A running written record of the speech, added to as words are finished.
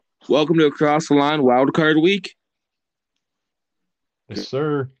Welcome to Across the Line Wild Card Week. Yes,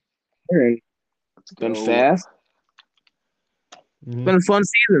 sir. It's Let's been go. fast. It's been a fun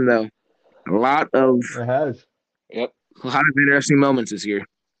season, though. A lot of It has. Yep. interesting moments this year.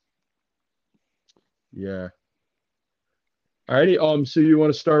 Yeah. Alrighty. So you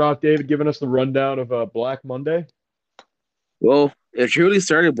want to start off, David, giving us the rundown of Black Monday? Well, it truly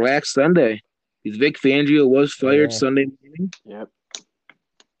started Black Sunday. Because Vic Fangio was fired Yeah. Sunday morning. Yep.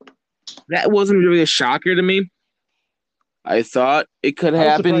 That wasn't really a shocker to me. I thought it could I was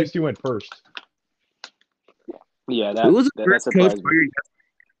happen. surprised he went first. Yeah, Who was the that first coach surprised me.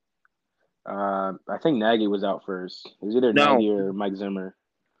 fired? I think Nagy was out first. It was either No. Nagy or Mike Zimmer.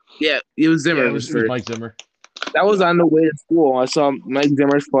 Yeah, it was Zimmer. Yeah, it was it was first. Mike Zimmer. That was on the way to school. I saw Mike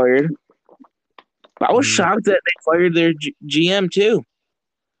Zimmer's fired. I was shocked that they fired their GM too.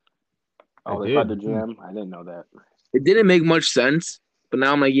 Oh, They they fired the did. GM? I didn't know that. It didn't make much sense, but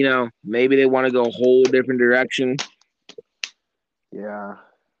now I'm like, maybe they want to go a whole different direction. Yeah.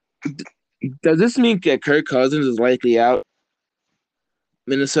 Does this mean that Kirk Cousins is likely out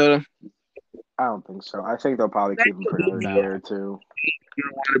Minnesota? I don't think so. I think they'll probably keep him for another year or two. You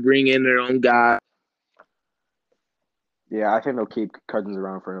don't want to bring in their own guy. Yeah, I think they'll keep Cousins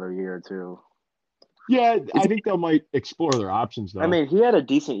around for another year or two. Yeah, I think they might explore their options, though. I mean, he had a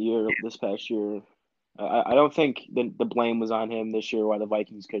decent year this past year. I don't think the blame was on him this year why the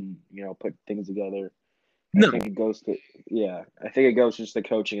Vikings couldn't, put things together. No. I think it goes just to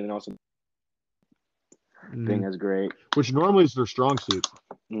coaching and then also being as great. Which normally is their strong suit.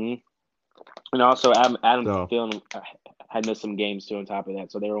 Mm-hmm. And also, Adam So. Thielen had missed some games too. On top of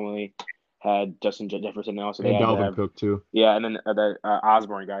that, so they only had Justin Jefferson now. So they And had to Dalvin have, Cook, too. Yeah, and then the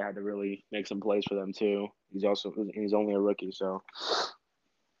Osborne guy had to really make some plays for them too. He's only a rookie, so.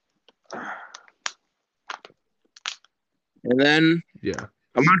 And then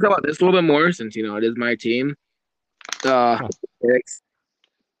I'm going to talk about this a little bit more since it is my team. 20.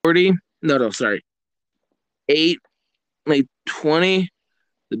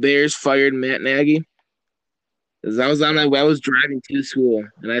 The Bears fired Matt Nagy. As I was driving to school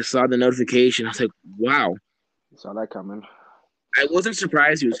and I saw the notification. I was like, wow. I saw that coming. I wasn't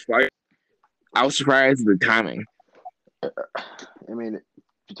surprised he was fired. I was surprised at the timing. I mean,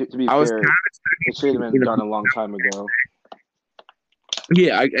 to be fair, it should have been done a long time ago.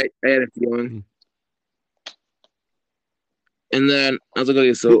 Yeah, I had a feeling. And then I was like,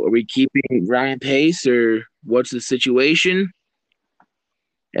 okay, so are we keeping Ryan Pace or what's the situation?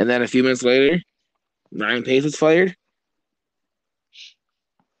 And then a few minutes later, Ryan Pace was fired.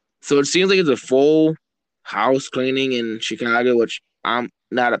 So it seems like it's a full house cleaning in Chicago, which I'm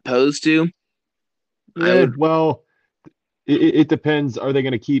not opposed to. Well, it depends. Are they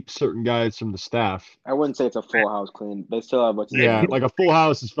going to keep certain guys from the staff? I wouldn't say it's a full house clean. They still have what's Yeah, like a full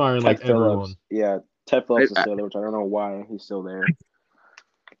house is firing like everyone. Yeah, Ted Phillips is still there, which I don't know why he's still there.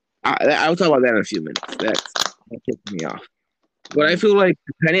 I'll talk about that in a few minutes. That pisses me off. But I feel like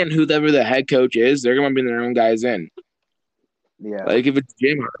depending on whoever the head coach is, they're going to bring their own guys in. Yeah. Like if it's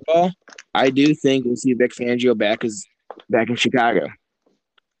Jim Harbaugh, I do think we'll see Vic Fangio back in Chicago.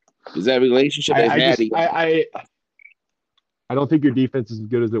 Because that relationship I don't think your defense is as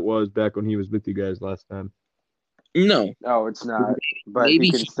good as it was back when he was with you guys last time. No. No, it's not. But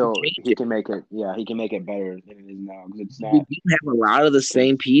he can make it. Yeah, he can make it better than it is now. Because it's not. We didn't have a lot of the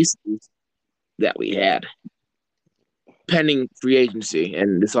same pieces that we had pending free agency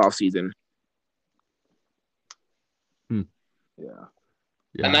and this offseason. Yeah.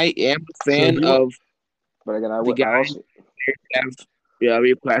 And I am a fan of. But again, I also have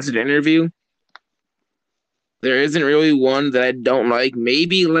a placid interview. There isn't really one that I don't like.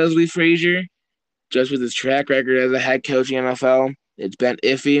 Maybe Leslie Frazier, just with his track record as a head coach in the NFL. It's been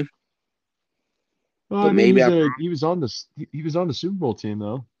iffy. Well, but maybe he was on the Super Bowl team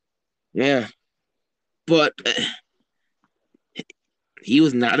though. Yeah, but he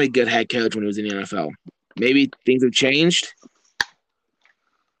was not a good head coach when he was in the NFL. Maybe things have changed,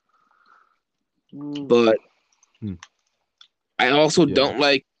 but I also don't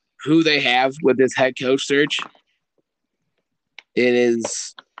like who they have with this head coach search. It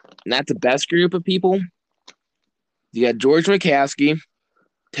is not the best group of people. You got George McCaskey,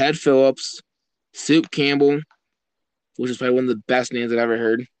 Ted Phillips, Soup Campbell, which is probably one of the best names I've ever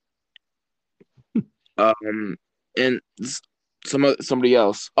heard. And somebody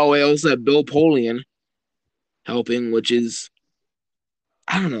else. Oh, I also have Bill Polian helping, which is,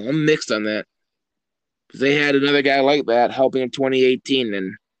 I don't know, I'm mixed on that. Because they had another guy like that helping in 2018,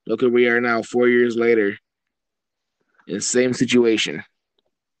 and look where we are now, 4 years later, in the same situation.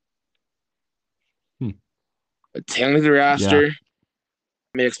 A talented roster.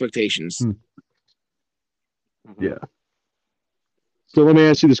 expectations. Yeah. So let me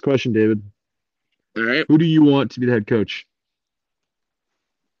ask you this question, David. All right. Who do you want to be the head coach?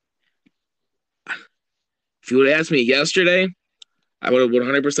 If you would have asked me yesterday, I would have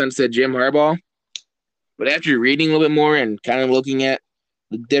 100% said Jim Harbaugh. But after reading a little bit more and kind of looking at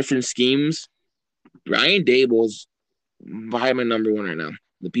the different schemes, Brian Daboll's probably my number one right now.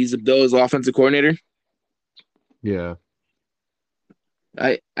 The piece of Bills offensive coordinator. Yeah.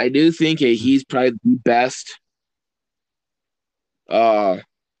 I do think he's probably the best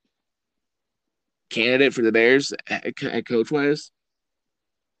candidate for the Bears at coach wise.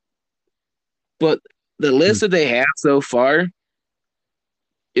 But the list that they have so far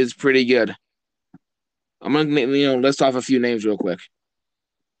is pretty good. I'm gonna list off a few names real quick.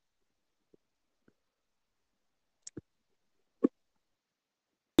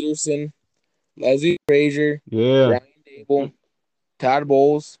 Peterson, Leslie Frazier, Yeah. Brian Daboll, Todd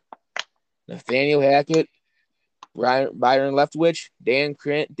Bowles, Nathaniel Hackett, Byron Leftwich, Dan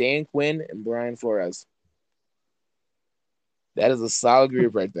Quinn, and Brian Flores. That is a solid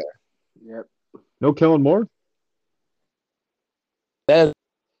group right there. Yep. No Kellen Moore? That is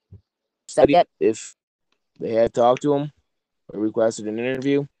if they had talked to him or requested an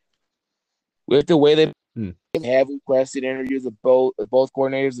interview. With the way they have requested interviews of both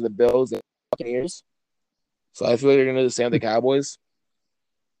coordinators of the Bills and Buccaneers. So I feel like they're going to do the same with the Cowboys.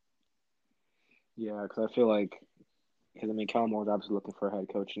 Yeah, because I feel like Kellen Moore's obviously looking for a head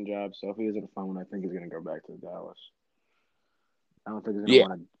coaching job. So if he doesn't find one, I think he's going to go back to Dallas. I don't think he's going to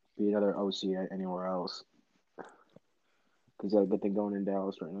want to be another OC anywhere else. Because he's got a good thing going in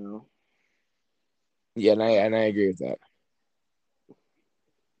Dallas right now. Yeah, and I agree with that. I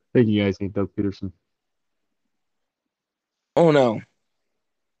think you guys need Doug Peterson. Oh, no.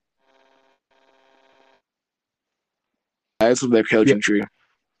 That's what their coaching tree.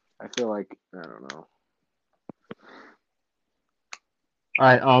 I feel like, I don't know. All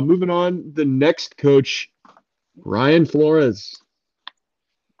right, moving on. The next coach, Brian Flores.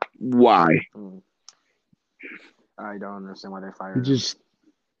 Why? I don't understand why they fired him.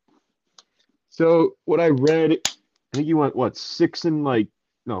 So what I read, I think he went 5-11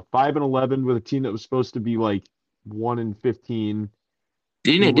 with a team that was supposed to be 1-15.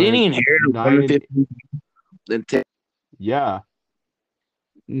 Didn't he inherit 1-15? Yeah.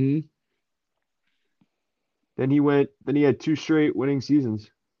 Mm-hmm. Then he had 2 straight winning seasons.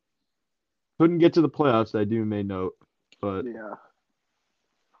 Couldn't get to the playoffs, I do made note. But yeah.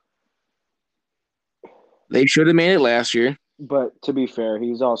 They should have made it last year. But to be fair,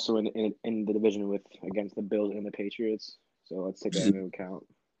 he's also in the division against the Bills and the Patriots. So let's take that into account.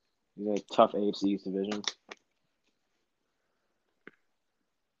 He's in a tough AFC East division.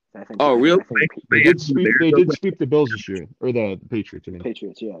 Real quick. They did sweep the Bills this year. Or the Patriots, I mean.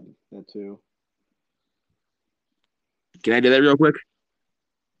 Patriots, yeah, that too. Can I do that real quick?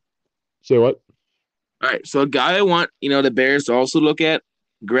 Say what? All right. So a guy I want, the Bears to also look at,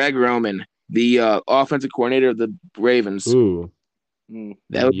 Greg Roman, the offensive coordinator of the Ravens. Ooh.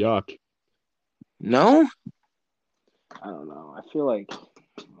 That yuck. No? I don't know. I feel like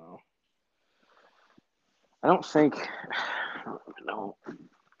I don't know.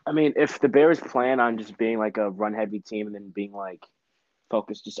 I mean, if the Bears plan on just being like a run-heavy team and then being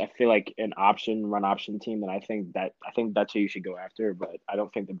focused, I feel like an run option team, then I think that's who you should go after. But I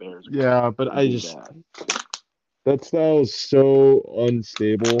don't think the Bears. Yeah, but that style is so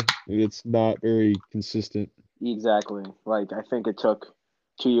unstable. It's not very consistent. Exactly. I think it took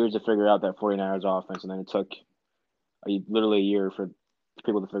 2 years to figure out that 49ers offense, and then it took literally a year for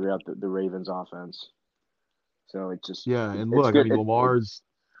people to figure out the Ravens offense. So it just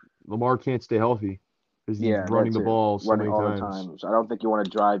Lamar can't stay healthy because he's running the ball so many times. The time. So I don't think you want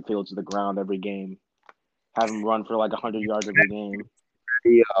to drive Fields to the ground every game. Have him run for 100 yards every game.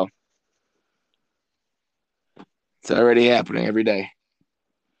 Yeah. It's already happening every day.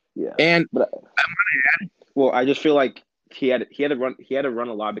 Yeah. But I'm gonna add. Well, I just feel like he had to run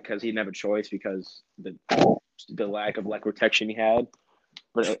a lot because he didn't have a choice because the lack of protection he had.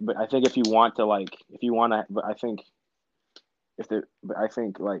 But I think if you want to if you want to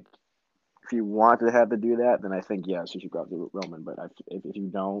have to do that, then I think yes, you should go after Roman. But if you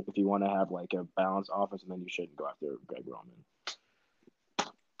don't, if you want to have a balanced offense, then you shouldn't go after Greg Roman.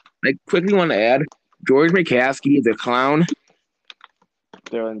 I quickly want to add, George McCaskey is a clown.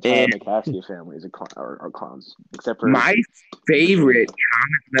 Their entire McCaskey family is are clowns, except for my favorite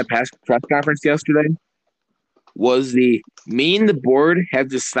comment in that past press conference yesterday was me and the board have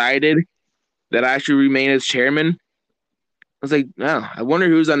decided that I should remain as chairman. I was like, I wonder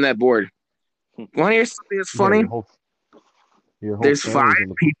who's on that board. Want to hear something that's funny? There's 5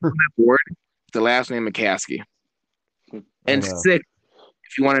 people on that board with the last name McCaskey. And 6,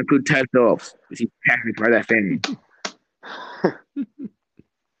 if you want to include Ted Phillips, because he's technically part of that family.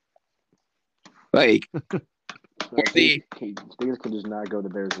 Like, things could just not go the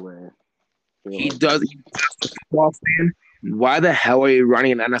Bears' way. He's just a football fan. Why the hell are you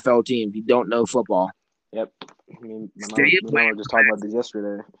running an NFL team if you don't know football? Yep. I mean, my mom was just talking about this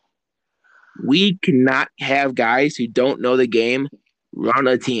yesterday. We cannot have guys who don't know the game run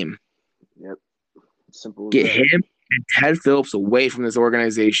a team. Yep. Simple. Get him and Ted Phillips away from this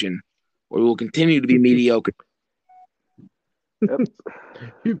organization, or we will continue to be mediocre. Yep.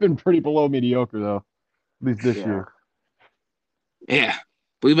 You've been pretty below mediocre, though, at least this year. Yeah.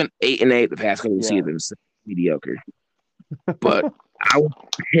 We've been 8-8 the past couple of seasons. Mediocre. But I was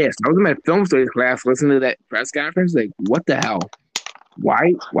pissed. I was in my film studies class listening to that press conference. Like, what the hell?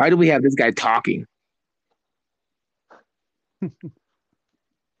 Why do we have this guy talking?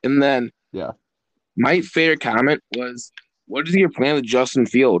 And then my favorite comment was, what is your plan with Justin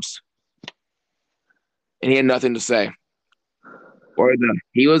Fields? And he had nothing to say. Or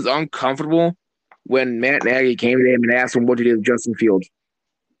he was uncomfortable when Matt Nagy came to him and asked him what to do with Justin Fields.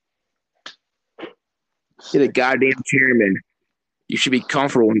 You're the goddamn chairman. You should be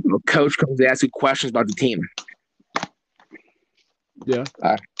comfortable when a coach comes to ask you questions about the team. Yeah.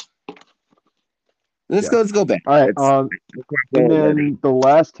 Let's go back. All right. And then the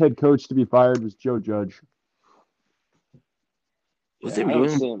last head coach to be fired was Joe Judge. I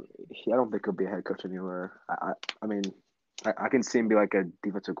don't think he'll be a head coach anywhere. I mean, I can see him be like a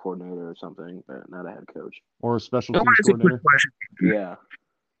defensive coordinator or something, but not a head coach. Or a special teams coordinator. Yeah.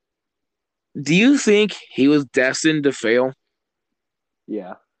 Do you think he was destined to fail?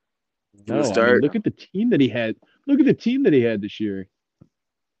 Yeah. No, look at the team that he had. Look at the team that he had this year.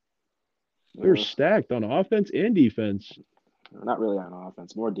 They were stacked on offense and defense. Not really on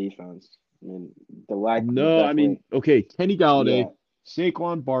offense, more defense. I mean, Kenny Galladay,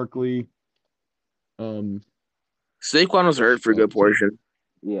 Saquon Barkley. Saquon was hurt for a good portion.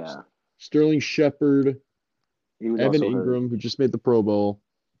 Yeah. Sterling Shepard. Evan Ingram, who just made the Pro Bowl.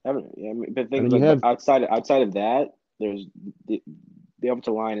 Outside of that, there's the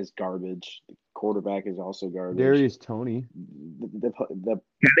offensive line is garbage. The quarterback is also garbage. Darius Toney. The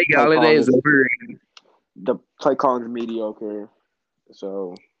Kenny Galladay is overrated. The play calling is mediocre.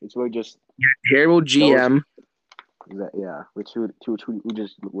 So it's really just terrible GM. Which we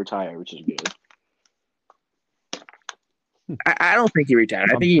just retired, which is good. I don't think he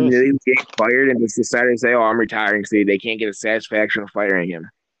retired. I think he knew he was getting fired and just decided to say, "Oh, I'm retiring," so they can't get a satisfaction of firing him.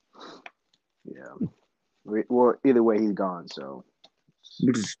 Yeah. Well, either way, he's gone. So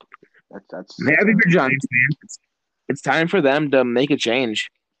that's happy for Giants fans. It's time for them to make a change.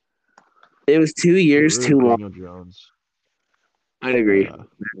 It was 2 years too long. Jones. I'd agree.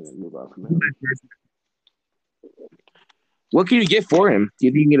 Move on from him. What can you get for him? Do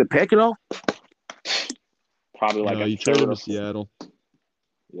you think you can get a pick at all? Probably you traded him to Seattle.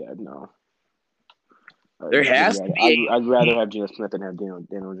 Yeah, no. There has to be. I'd rather have Geno Smith than have Daniel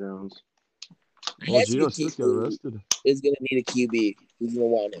Jones. Well, Geno Smith got arrested. Is going to need a QB. Who's going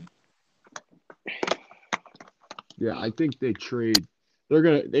to want him? Yeah, I think they trade.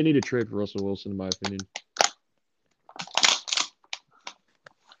 They need to trade for Russell Wilson, in my opinion.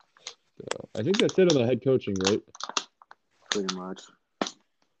 I think that's it on the head coaching, right? Pretty much.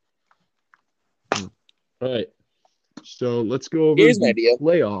 All right. So let's go over Here's my deal.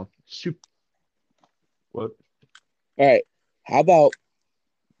 Playoff. What? All right. How about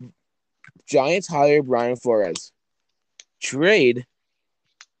Giants hire Brian Flores? Trade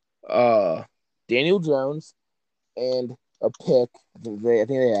Daniel Jones and a pick. I think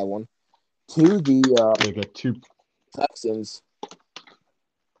they have one. To the they got 2 Texans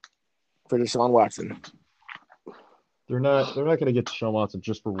for Deshaun Watson. They're not going to get Deshaun Watson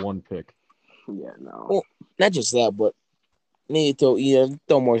just for 1 pick. Yeah, no. Well, not just that, but need to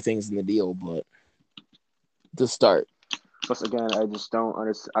throw more things in the deal, but to start. Plus, again, I just don't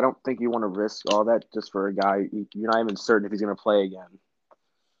understand. I don't think you want to risk all that just for a guy. You're not even certain if he's going to play again.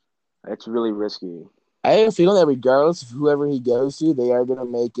 It's really risky. I have a feeling that regardless of whoever he goes to, they are going to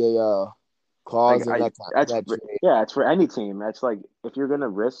make a clause in that trade. Yeah, it's for any team. That's like, if you're going to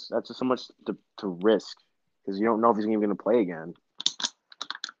risk, that's just so much to risk because you don't know if he's even going to play again.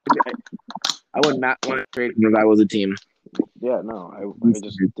 I would not want to trade him if I was a team. Yeah, no. I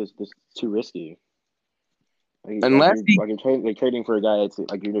just too risky. Unless you're trading for a guy that's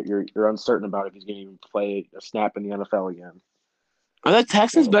like you're uncertain about if he's going to even play a snap in the NFL again. Are the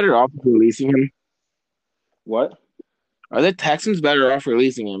Texans better off releasing him? What? Are the Texans better off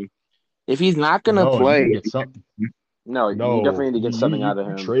releasing him? If he's not going to play, No, you definitely need to get something out of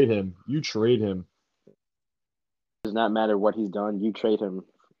him. Trade him. You trade him. It does not matter what he's done. You trade him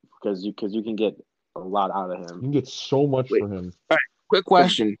because you can get a lot out of him. You can get so much for him. All right, quick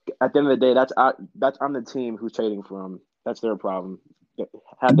question. At the end of the day, that's on the team who's trading for him. That's their problem.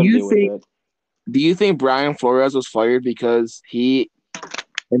 Have them deal with it. Do you think Brian Flores was fired because he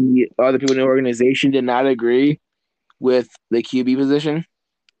and the other people in the organization did not agree with the QB position?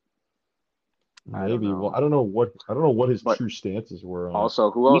 Maybe. Well, I don't know what his true stances were on.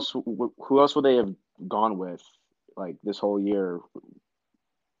 Also, who else would they have gone with like this whole year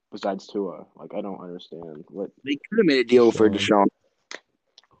besides Tua? Like, I don't understand. What they could have made a deal for Deshaun.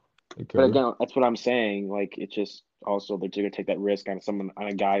 But again, that's what I'm saying. Like, it's just also that you're gonna take that risk on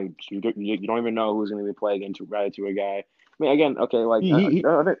a guy who you don't even know who's gonna be playing into a guy. I mean, again, okay, like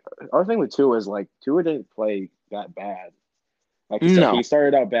our thing with Tua is like Tua didn't play that bad. Like he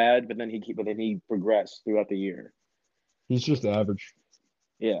started out bad, but then he progressed throughout the year. He's just average.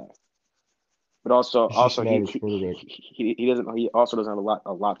 Yeah, but also he also doesn't have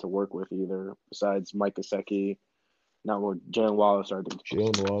a lot to work with either. Besides Mike Gesicki, now Jalen Waddle started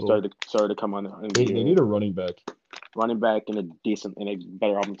to come on. They need a running back. Running back and a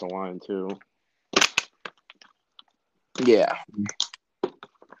better offensive line too. Yeah,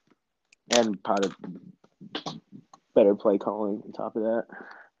 and probably better play calling on top of that.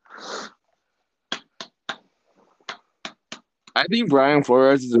 I think Brian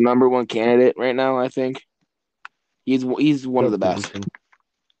Flores is the number one candidate right now. I think he's one of the best.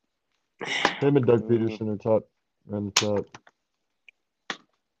 Him and Doug Peterson are on the top.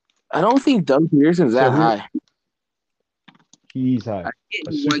 I don't think Doug Peterson's that high. He's high.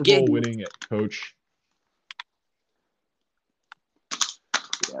 A Super Bowl winning coach.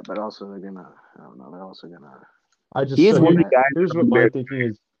 Yeah, but also they're gonna. I don't know. They're also gonna. Here's what my thinking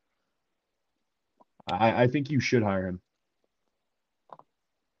is. I think you should hire him.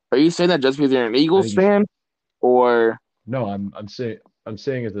 Are you saying that just because you're an Eagles fan, or no? I'm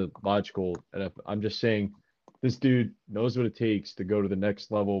saying as a logical, and I'm just saying this dude knows what it takes to go to the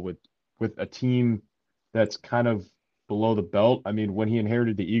next level with a team that's kind of below the belt. I mean, when he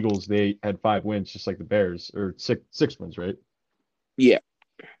inherited the Eagles, they had 5 wins, just like the Bears, or six wins, right? Yeah.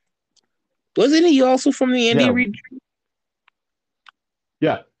 Wasn't he also from the Indy region?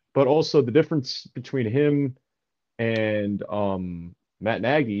 Yeah, but also the difference between him and Matt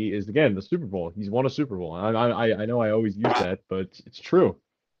Nagy is, again, the Super Bowl. He's won a Super Bowl. I know I always use that, but it's true.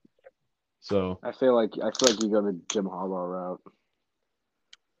 So I feel like you go the Jim Harbaugh route.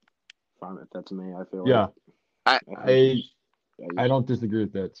 If that's me, I feel like I don't disagree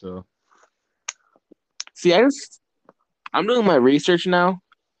with that. So see, I'm doing my research now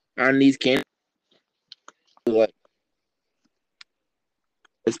on these candidates,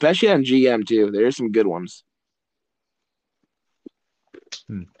 especially on GM too. There's some good ones.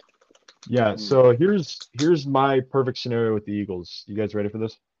 Yeah, so here's my perfect scenario with the Eagles. You guys ready for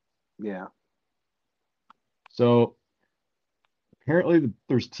this? Yeah. So apparently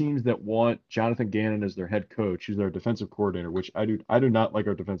there's teams that want Jonathan Gannon as their head coach, who's their defensive coordinator, which I do not like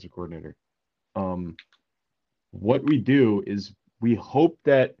our defensive coordinator. What we do is we hope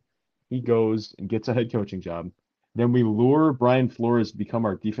that he goes and gets a head coaching job. Then we lure Brian Flores to become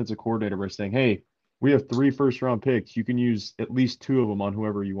our defensive coordinator by saying, hey, we have 3 first-round picks. You can use at least 2 of them on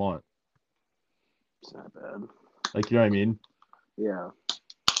whoever you want. It's not bad. Like, you know what I mean? Yeah.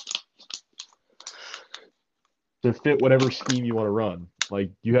 To fit whatever scheme you want to run.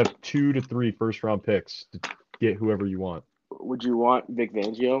 Like, you have 2 to 3 first-round picks to get whoever you want. Would you want Vic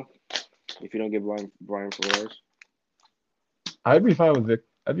Fangio if you don't get Brian Flores? I'd be fine with Vic.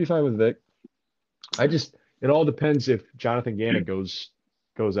 It all depends if Jonathan Gannon goes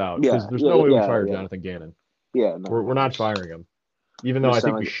out. Because there's no way we fire Jonathan Gannon. Yeah, no, we're not firing him. Even though I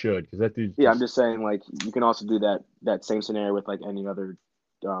think we should, because that dude. Yeah, I'm just saying, like, you can also do that same scenario with like any other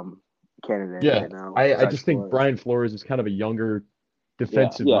candidate. Yeah, right now, I just think Brian Flores is kind of a younger,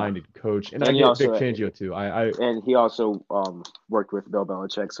 defensive-minded coach, and I get Vic Fangio too. And he also worked with Bill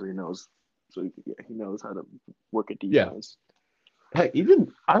Belichick, so he knows how to work a defense. Yeah. Heck,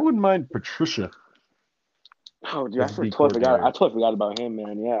 even I wouldn't mind Patricia. Oh, dude, I totally forgot about him,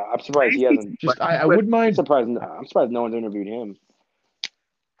 man. Yeah, I'm surprised he hasn't. I wouldn't mind. I'm surprised no one's interviewed him.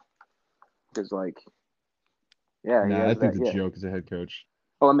 Because, like, I think it's a joke as a head coach.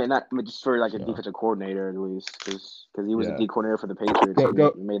 Oh, I mean, just for like a defensive coordinator at least, because he was a D coordinator for the Patriots.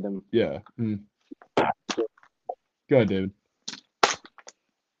 He made them. Yeah. Go ahead, David.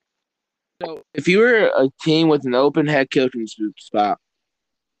 So, if you were a team with an open head coaching spot,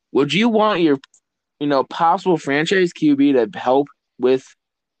 would you want your, possible franchise QB to help with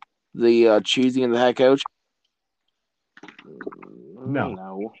the choosing of the head coach? No.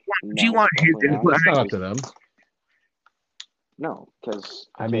 No. Do you want his definitely not. input? It's not up to them. No, because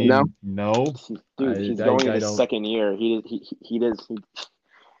I mean, no. dude, he's going in his second year. He does.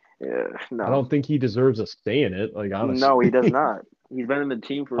 Yeah, no. I don't think he deserves a stay in it. Like honestly, No, he does not. He's been in the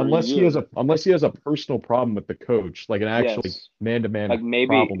team for unless a he year. has a personal problem with the coach, like an actual Yes. man-to-man Like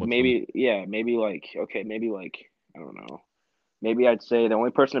problem with him. maybe like I don't know. Maybe I'd say the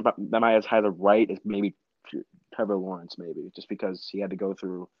only person that might has a right is maybe Trevor Lawrence, maybe just because he had to go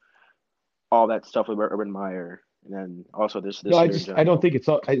through all that stuff with Urban Meyer, and then also this No, year in I don't general. think it's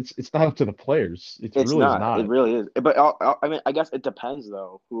not up to the players. It It's really is not. It not. really is. But I mean, I guess it depends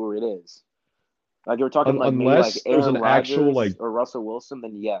though who it is. Like you were talking like maybe like Unless there's Aaron an actual Rodgers or Russell Wilson,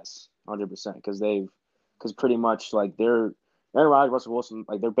 then yes, 100%, because pretty much like they're Aaron Rodgers, Russell Wilson,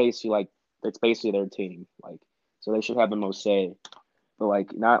 like they're basically like it's basically their team, like so they should have the most say. But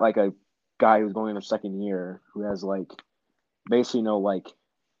like not like a guy who's going in their second year who has like basically no like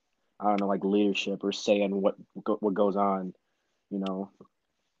I don't know like leadership or say in what goes on, you know.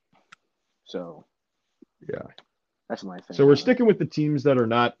 So yeah. that's my thing. So we're sticking with the teams that are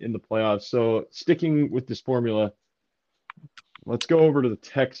not in the playoffs. So sticking with this formula, let's go over to the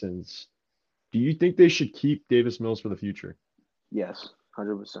Texans. Do you think they should keep Davis Mills for the future? Yes,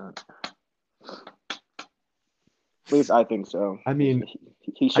 100%. At least I think so. I mean,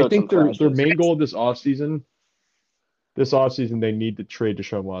 he showed I think some their main goal this offseason, they need to trade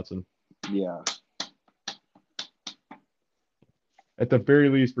Deshaun Watson. Yeah. At the very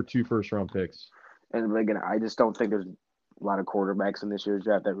least for 2 first-round picks. And again, I just don't think there's a lot of quarterbacks in this year's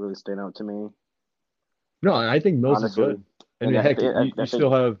draft that really stand out to me. No, I think Mills is good. And heck, you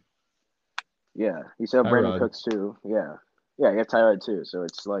still have. Yeah, you still have Brandon Cooks too. Yeah, you have Tyrod too. So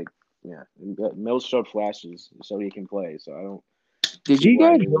it's like, yeah, Mills showed flashes, so he can play. So I don't. Did you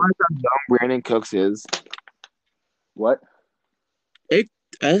guys realize how young Brandon Cooks is? What?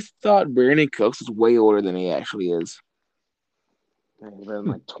 I thought Brandon Cooks was way older than he actually is. He's been in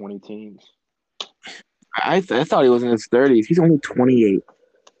like 20 teams. I thought he was in his 30s. He's only 28.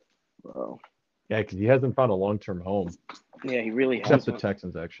 Wow. Yeah, because he hasn't found a long-term home. Yeah, he really hasn't. Except the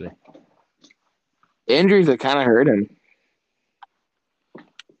Texans, actually. Injuries that kind of hurt him.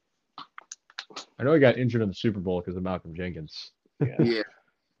 I know he got injured in the Super Bowl because of Malcolm Jenkins. Yeah.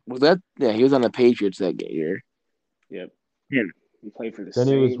 Was that? Yeah, he was on the Patriots that year. Yep. Yeah. He played for the Then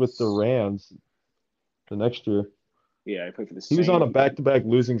Saints. He was with the Rams the next year. Yeah, he played for the Saints. He was on a back-to-back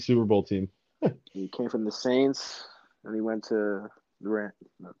losing Super Bowl team. He came from the Saints, and he went to the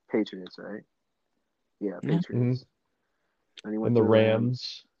Patriots, right? Yeah, Patriots. Mm-hmm. And he went to the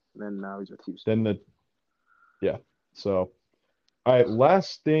Rams. Then now he's with Houston. So, all right,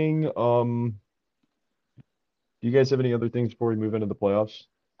 last thing. Do you guys have any other things before we move into the playoffs?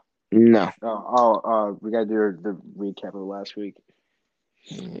 No. We gotta do the recap of last week.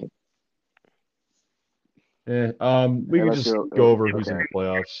 We can just go over who's in the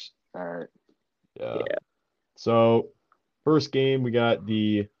playoffs. All right. Yeah. So, first game, we got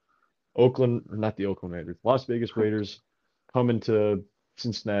Las Vegas Raiders coming to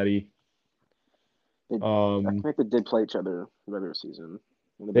Cincinnati. I think they did play each other regular season.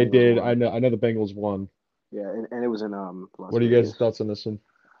 They did. I know the Bengals won. Yeah, and it was in What are you guys' thoughts on this one?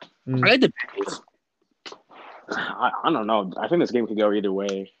 I like the Bengals. I don't know. I think this game could go either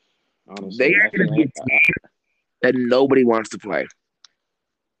way. Honestly, they are going to be a team that nobody wants to play.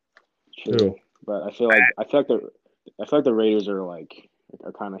 True, but I feel like the Raiders are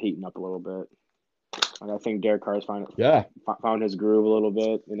kind of heating up a little bit. And I think Derek Carr's found his groove a little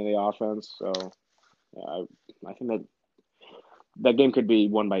bit into the offense. So yeah, I think that game could be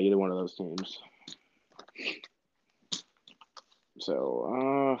won by either one of those teams. So I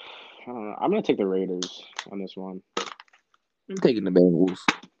don't know. I'm gonna take the Raiders on this one. I'm taking the Bengals.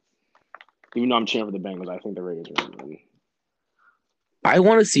 Even though I'm cheering for the Bengals, I think the Raiders are going to win. I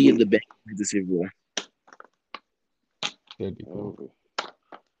want to see the Bengals win the Super Bowl. That'd be cool.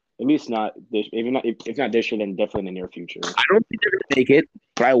 Maybe it's not this. If not this year, then definitely in the near future. I don't think they're going to make it,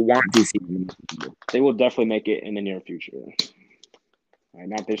 but I want to see them. They will definitely make it in the near future.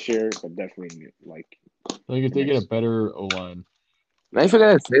 Not this year, but definitely I think if they get a better O-line. I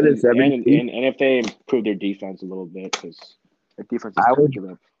forgot to say this and if they improve their defense a little bit, because their defense is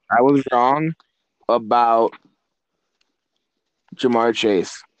I was wrong about Ja'Marr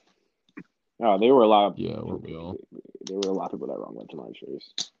Chase. Oh, there were a lot of There were a lot of people that were wrong about Ja'Marr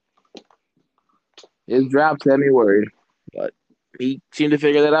Chase. His drops had me worried, but he seemed to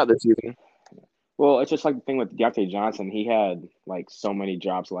figure that out this season. Well, it's just like the thing with Diontae Johnson. He had so many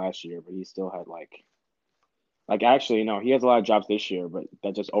drops last year, but he still had actually no, he has a lot of drops this year, but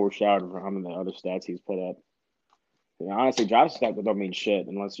that just overshadowed him and the other stats he's put up. Yeah, honestly, drop stats don't mean shit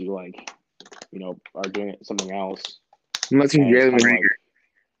unless you are doing something else. Unless you're Jalen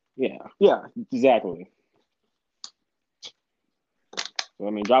Reagor. Yeah, exactly. So, I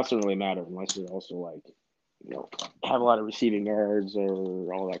mean, drops don't really matter unless you're also have a lot of receiving yards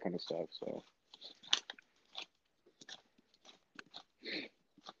or all that kind of stuff.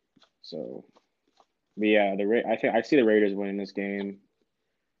 But yeah, I think I see the Raiders winning this game.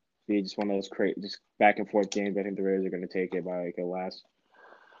 Be just one of those just back and forth games. I think the Raiders are going to take it by a last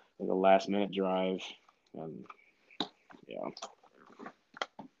minute drive. Yeah.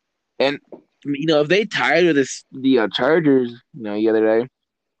 And if they tied with the Chargers, the other day,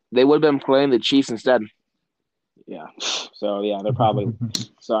 they would have been playing the Chiefs instead. Yeah. So yeah, they're probably.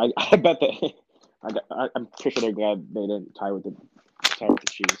 So I bet that I'm pretty sure they're glad they didn't tie with the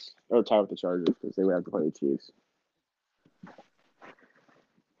Chiefs or tie with the Chargers because they would have to play the Chiefs.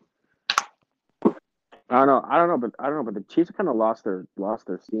 I don't know, but the Chiefs kind of lost their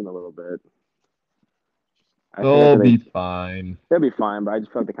steam a little bit. They'll be fine. They'll be fine, but I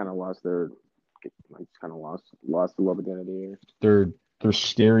just feel like they kind of lost lost a little bit at the end of the year. They're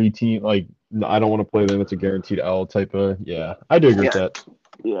scary team. Like, I don't want to play them. It's a guaranteed L type of. Yeah, I do agree with that.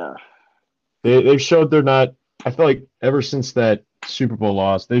 Yeah. They've showed they're not. I feel like ever since that Super Bowl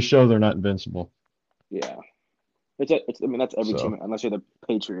loss, they show they're not invincible. Yeah. I mean, that's every team unless you're the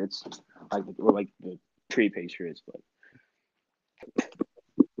Patriots, or the pre-Patriots, but.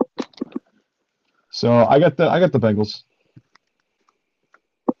 So I got the Bengals.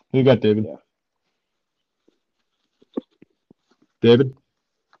 Who you got, David? Yeah. David?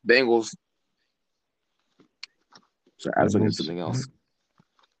 Bengals. Sorry, I was looking at something else.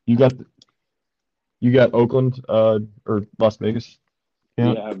 You got Oakland, or Las Vegas?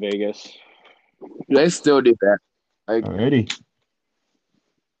 Yeah, Vegas. I still do that. Alrighty.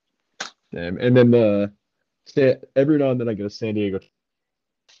 Damn. And then every now and then I get a San Diego.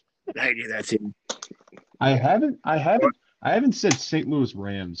 I do that too. I haven't said St. Louis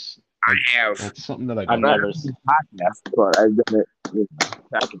Rams. I have. That's something that I've never seen. But I've done it.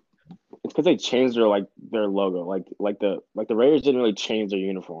 It's because they changed their logo. Like the Raiders didn't really change their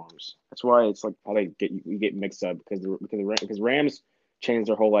uniforms. That's why it's like how you get mixed up because Rams changed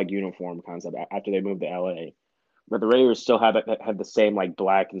their whole uniform concept after they moved to LA. But the Raiders still had the same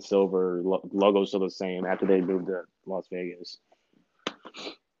black and silver logo, still the same after they moved to Las Vegas.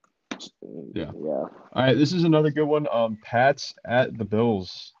 Yeah. Yeah. All right, this is another good one. Pats at the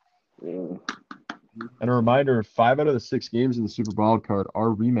Bills. Yeah. And a reminder: 5 out of the 6 games in the Super Bowl card are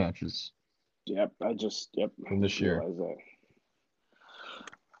rematches. Yep. From this year. That.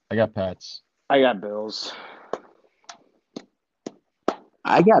 I got Pats. I got Bills.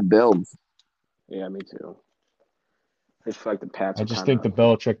 I got Bills. Yeah, me too. I just feel like the Pats. I just think the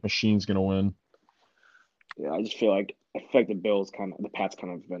Belichick machine's gonna win. Yeah, I feel like the Pats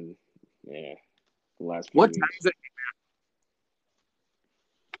kind of been, the last few weeks. Time is it?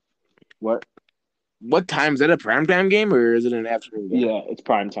 What? What time is that? A primetime game or is it an afternoon game? Yeah, it's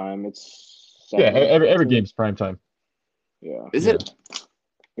prime time. It's every game's prime time. Yeah. Is it?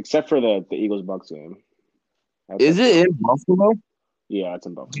 Except for the Eagles-Bucks game. Is it in Buffalo? Yeah, it's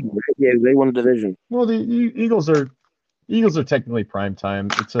in Buffalo. Yeah, they won the division. Well, the Eagles are technically prime time.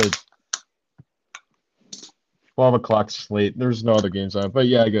 It's a 12 o'clock slate. There's no other games on it, but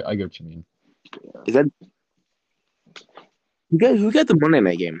yeah, I get what you mean. Is that who got the Monday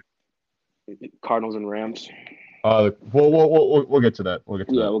night game? Cardinals and Rams. We'll get to that. We'll get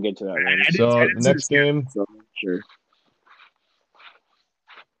to that. We'll get to that. So the next game. So, sure.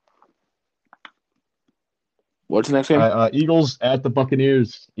 What's the next game? Eagles at the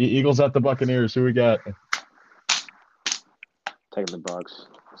Buccaneers. Eagles at the Buccaneers. Who we got? Taking the Bucks.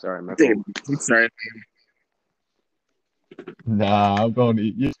 Sorry, Michael. Sorry. Nah, I'm going to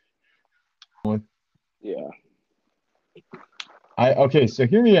eat. Yeah. Okay, so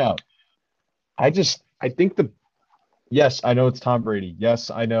hear me out. I think yes, I know it's Tom Brady.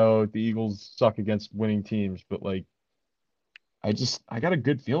 Yes, I know the Eagles suck against winning teams, but I got a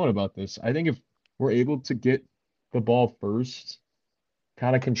good feeling about this. I think if we're able to get the ball first,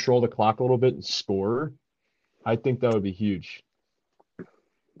 kind of control the clock a little bit and score, I think that would be huge.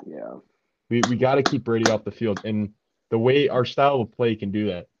 Yeah. We got to keep Brady off the field, and the way our style of play can do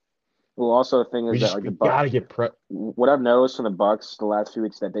that. Well, also the thing is that the Bucks got to get prep. What I've noticed from the Bucks the last few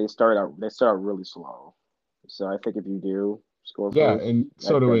weeks that they start out really slow. So I think if you do score first, and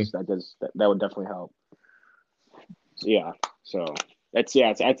so do we. That would definitely help. Yeah. So that's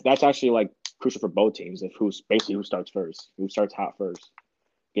actually crucial for both teams. If who starts first, who starts hot first,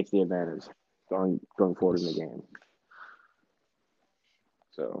 gets the advantage going forward in the game.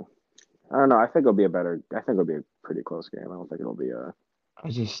 So I don't know. I think it'll be a pretty close game. I don't think it'll be a I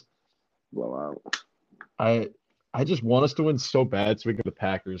just blowout. I just want us to win so bad so we get the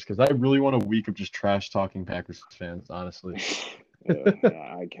Packers because I really want a week of just trash talking Packers fans, honestly.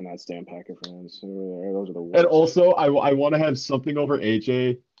 I cannot stand Packer fans. Those are the worst. And also, I want to have something over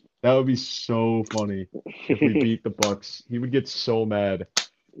AJ. That would be so funny if we beat the Bucks. He would get so mad.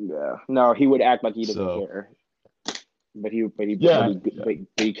 Yeah. No, he would act like he doesn't care. But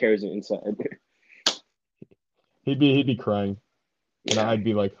he cares inside. He'd be crying. And I'd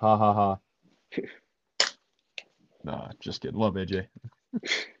be like, ha ha ha. Nah, just kidding. Love AJ.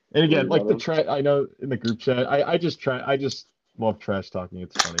 And again, like I know in the group chat, I just love trash talking.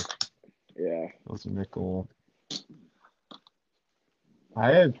 It's funny. Yeah. That's a nickel.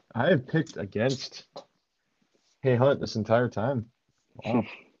 I have picked against K Hunt this entire time. Wow.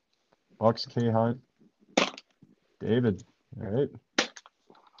 Bucks, K Hunt, David. All right.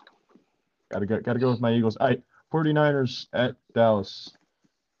 Gotta go with my Eagles. All right. 49ers at Dallas.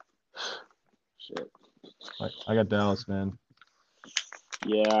 Shit. I got Dallas, man.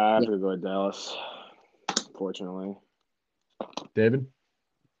 Yeah, I have to go with Dallas. Unfortunately. David?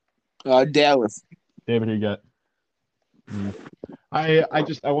 Dallas. David, who you got? I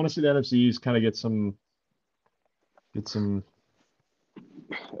want to see the NFCs kind of get some.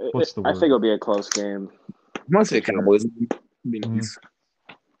 What's the word? I think it'll be a close game. I'm gonna say Cowboys. Nice.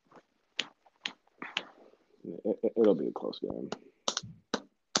 It'll be a close game.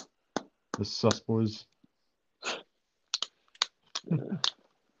 The Sus Boys. Yeah.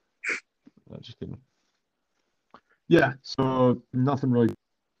 No, just kidding. Yeah, so nothing really.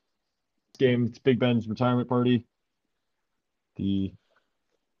 Game. It's Big Ben's retirement party. The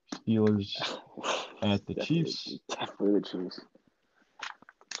Steelers at the Chiefs. Definitely the Chiefs.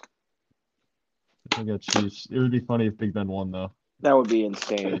 I got Chiefs. It would be funny if Big Ben won, though. That would be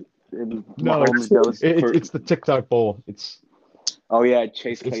insane. No, it's the TikTok Bowl. Oh yeah,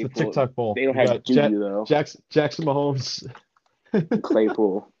 Chase Claypool. It's the TikTok Bowl. They don't have Juju though. Jackson Mahomes.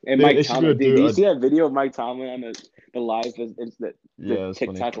 Claypool and Mike Tomlin. Did you see that video of Mike Tomlin on the live? The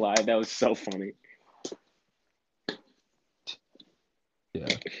TikTok funny. Live. That was so funny. Yeah.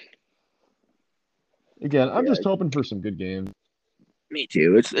 Again, I'm just hoping for some good games. Me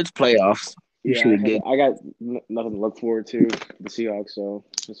too. It's playoffs. I got nothing to look forward to the Seahawks, so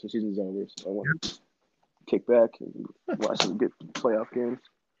this season's over. So I want to kick back and watch some good playoff games.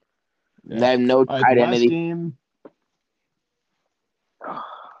 Yeah. They have no identity. Game.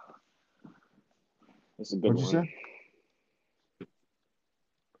 That's a good What'd one. You say?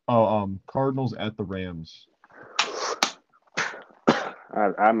 Oh, Cardinals at the Rams.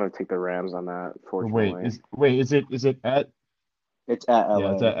 I'm gonna take the Rams on that. Fortunately, is it at? It's at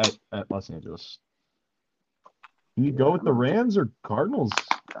LA. Yeah, it's at Los Angeles. Do you go with the Rams or Cardinals?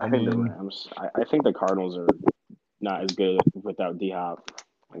 I think the Rams. I think the Cardinals are not as good without D-Hop.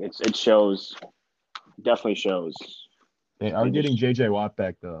 It shows. Definitely shows. They are getting J.J. Watt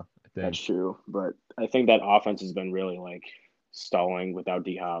back though. I think. That's true, but I think that offense has been really stalling without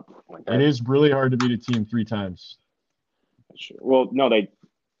D-Hop. It is really hard to beat a team 3 times. That's true. Well, no,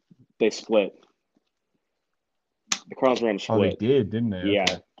 they split. The Cardinals Rams split. Oh, they did, didn't they? Yeah,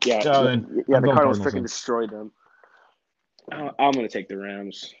 okay. yeah. The Cardinals freaking destroyed them. I'm gonna take the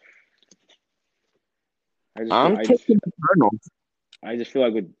Rams. I'm taking the Cardinals. I just feel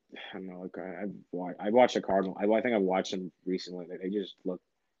like I don't know. I watched the Cardinals. I think I've watched them recently. They just look.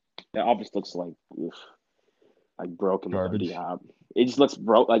 The offense looks like broken. Garbage. D-Hop. It just looks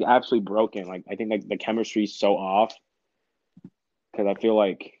absolutely broken. I think the chemistry is so off. Because I feel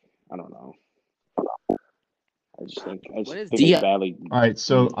like I don't know. I just think it's badly. All right,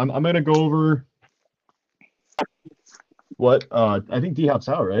 so I'm gonna go over what I think D-Hop's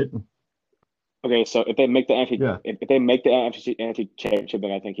out, right? Okay, so if they make the NFC, if they make the NFC championship,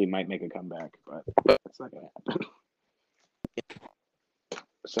 then I think he might make a comeback, but that's not gonna happen.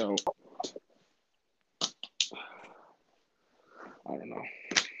 So I don't know.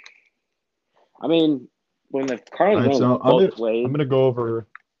 I mean, when the Cardinals both played, I'm gonna go over.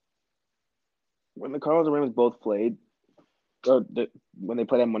 When the Cardinals and Rams both played, when they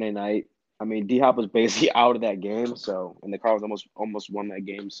played on Monday night, I mean, D-Hop was basically out of that game. So, and the Cardinals almost won that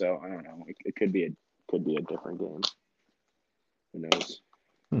game. So, I don't know. It could be a different game. Who knows?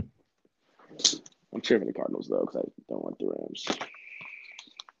 I'm cheering for the Cardinals though, because I don't like the Rams.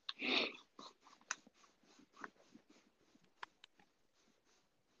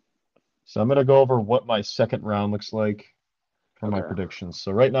 So I'm gonna go over what my second round looks like for my predictions.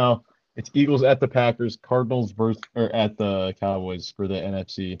 So right now, it's Eagles at the Packers, Cardinals at the Cowboys for the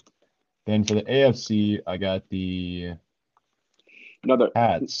NFC. Then for the AFC, I got the No,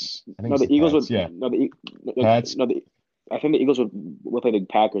 Pats. I think no, it's the Eagles Pats. would Yeah. no the Pats. no the. I think the Eagles would play the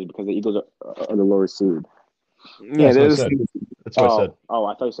Packers because the Eagles are the lower seed. Yeah, That's what I there's said. That's what I said. Oh,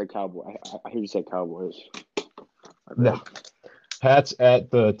 I thought you said Cowboys. I heard you said Cowboys. No. Pats at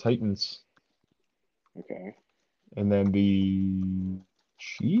the Titans. Okay. And then the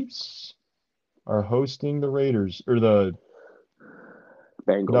Chiefs are hosting the Raiders. Or the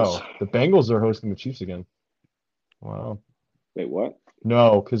Bengals. No, the Bengals are hosting the Chiefs again. Wow. Wait, what?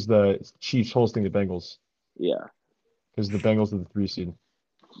 No, because the Chiefs hosting the Bengals. Yeah. Because the Bengals are the 3 seed.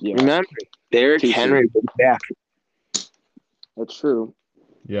 Yeah. Remember, Derrick Henry was back. That's true.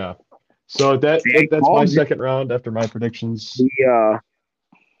 Yeah. So that's my second round after my predictions.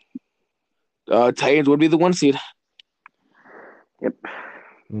 The Titans would be the 1 seed. Yep.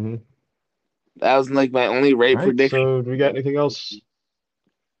 Mm-hmm. That was like my only right prediction. So do we got anything else?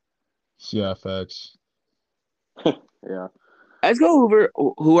 Yeah, facts. Yeah. Let's go over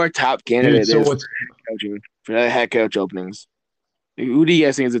who our top candidate Dude, so is for the head coach openings. Who do you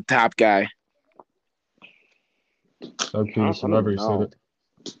guys think is the top guy? Okay, so never said it.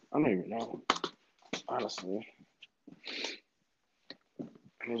 I don't even know. Honestly.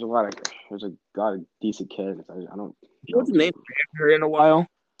 There's a lot of decent candidates. I don't. What's the name I haven't heard in a while?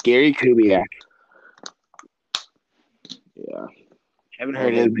 Gary Kubiak. Yeah. Haven't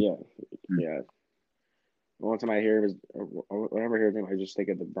heard his. Yeah. The one time I hear his, whenever I hear him, I just think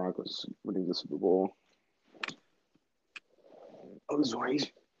of the Broncos winning the Super Bowl. I was right.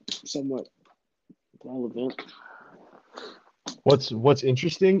 Somewhat relevant. What's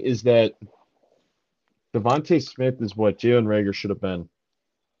interesting is that Devontae Smith is what Jalen Reagor should have been.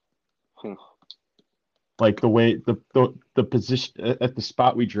 Huh. Like the way the position at the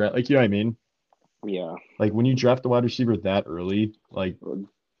spot we draft, like, you know what I mean? Yeah. Like when you draft the wide receiver that early, like Jalen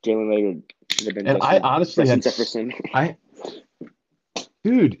Reagor should have been. And I honestly had Jefferson.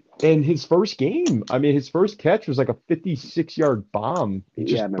 Dude, in his first game, I mean, his first catch was like a 56-yard bomb. He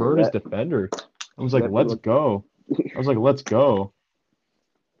just burned his defender. I was like, let's go. I was like, let's go.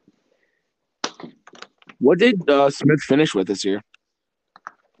 What did Smith finish with this year?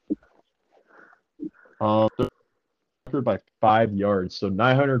 By 5 yards, so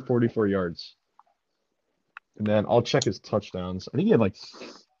 944 yards. And then I'll check his touchdowns. I think he had like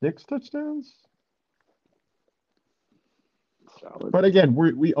 6 touchdowns. Solid. But again,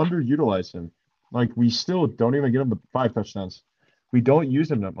 we underutilize him. Like, we still don't even get him to 5 touchdowns. We don't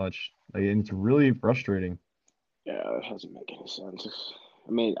use him that much. Like, and it's really frustrating. Yeah, that doesn't make any sense.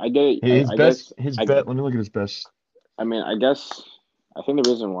 I mean, I get it. His best. Let me look at his best. I mean, I think the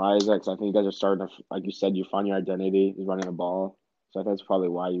reason why is that because I think you guys are starting to, like you said, you find your identity is running the ball. So I think that's probably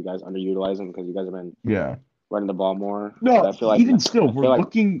why you guys underutilize him, because you guys have been running the ball more. No, I feel like even still, we're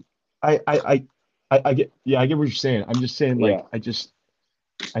looking. I get. Yeah, I get what you're saying. I'm just saying, like, I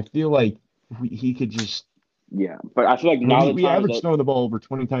feel like he could just. Yeah, but I feel like now we average throwing the ball over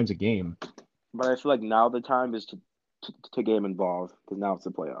 20 times a game. But I feel like now the time is to get him involved, because now it's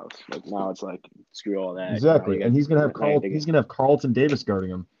the playoffs. Like now it's like screw all that. Exactly, and he's gonna have Carlton Davis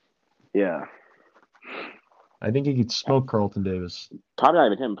guarding him. Yeah. I think he could smoke Carlton Davis. Probably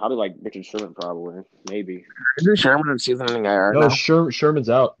not even him. Probably like Richard Sherman. Probably, maybe. Isn't Sherman in season IR? No, Sherman's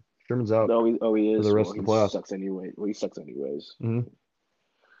out. Sherman's out. He is. For the rest of the playoffs. Sucks anyway. Well, he sucks anyways. Mm-hmm.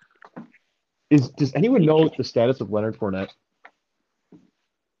 Does anyone know the status of Leonard Fournette?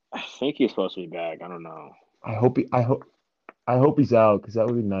 I think he's supposed to be back. I don't know. I hope he's out, because that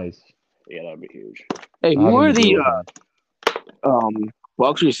would be nice. Yeah, that'd be huge. Hey, who are the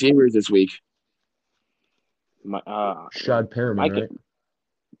Bucs receivers this week? Shad Perriman, right?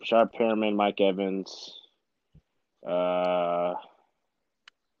 Shad Perriman, Mike Evans. What's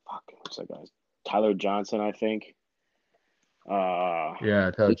that guy's? Tyler Johnson, I think.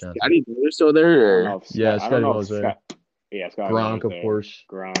 Yeah, Tyler Johnson. Scotty Miller still there? Or? Scotty Miller's there. Yeah, Scotty Gronk, of course.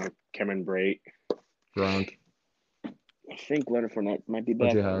 Gronk, Cameron Brate. Gronk. I think Leonard Fournette might be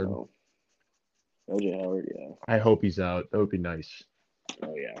back. OJ Howard. OJ Howard, yeah. I hope he's out. That would be nice.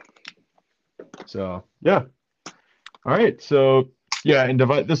 Oh, yeah. So, yeah. All right. So, yeah, and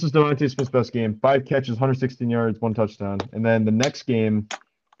this is Devontae Smith's best game. 5 catches, 116 yards, 1 touchdown. And then the next game,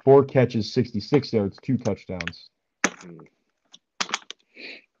 4 catches, 66 yards, 2 touchdowns.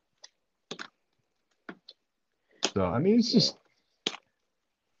 So, I mean, it's just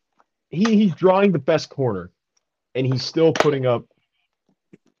he's drawing the best corner, and he's still putting up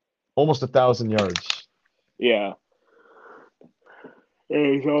almost 1,000 yards. Yeah.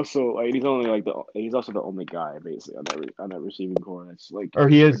 And he's also he's also the only guy basically on that receiving core that's like. Or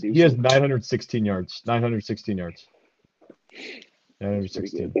he has 916 yards. 916 yards.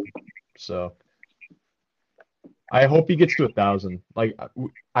 916. So. I hope he gets to 1,000. Like,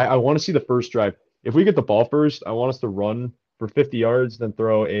 I want to see the first drive. If we get the ball first, I want us to run for 50 yards, then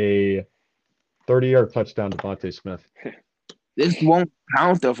throw a 30-yard touchdown to Devontae Smith. This won't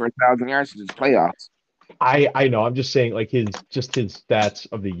count though for 1,000 yards because it's playoffs. I know. I'm just saying, like his stats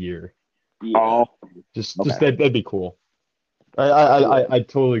of the year. Yeah. Oh, Just Okay. that'd be cool. I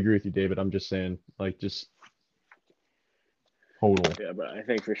totally agree with you, David. I'm just saying, like, just total. Yeah, but I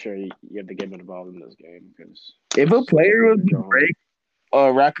think for sure you have to get him involved in this game because if a player would break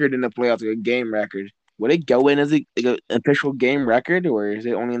a record in the playoffs, like a game record, would it go in as an official game record, or is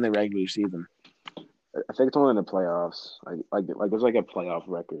it only in the regular season? I think it's only in the playoffs. Like there's like a playoff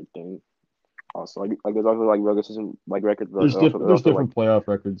record thing. Also, like there's also like regular season like records. There's different playoff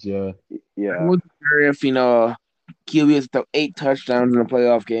records. Yeah. Yeah. I would wonder if QB has 8 touchdowns in a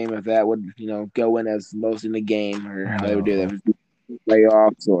playoff game, if that would go in as most in the game, or how they would do that,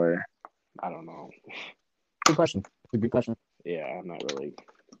 playoffs, or I don't know. Good question. It's a good question. Yeah, I'm not really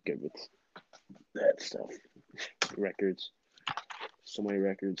good with that stuff. Records. So many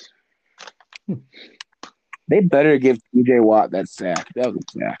records. They better give TJ Watt that sack. That was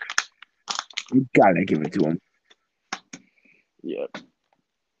a sack. You gotta give it to him. Yep.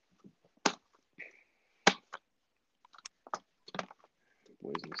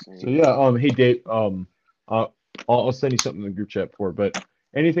 So yeah, hey Dave, I'll send you something in the group chat for. But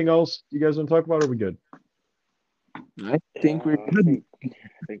anything else you guys want to talk about? Or are we good? I think we're good.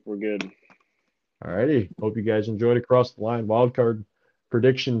 I think we're good. Alrighty. Hope you guys enjoyed Across the Line wildcard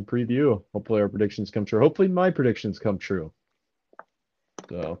prediction preview. Hopefully our predictions come true. Hopefully my predictions come true.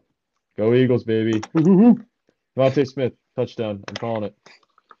 So go Eagles, baby. Devontae Smith, touchdown. I'm calling it.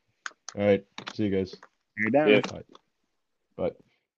 All right. See you guys. You're down. Yeah. Bye.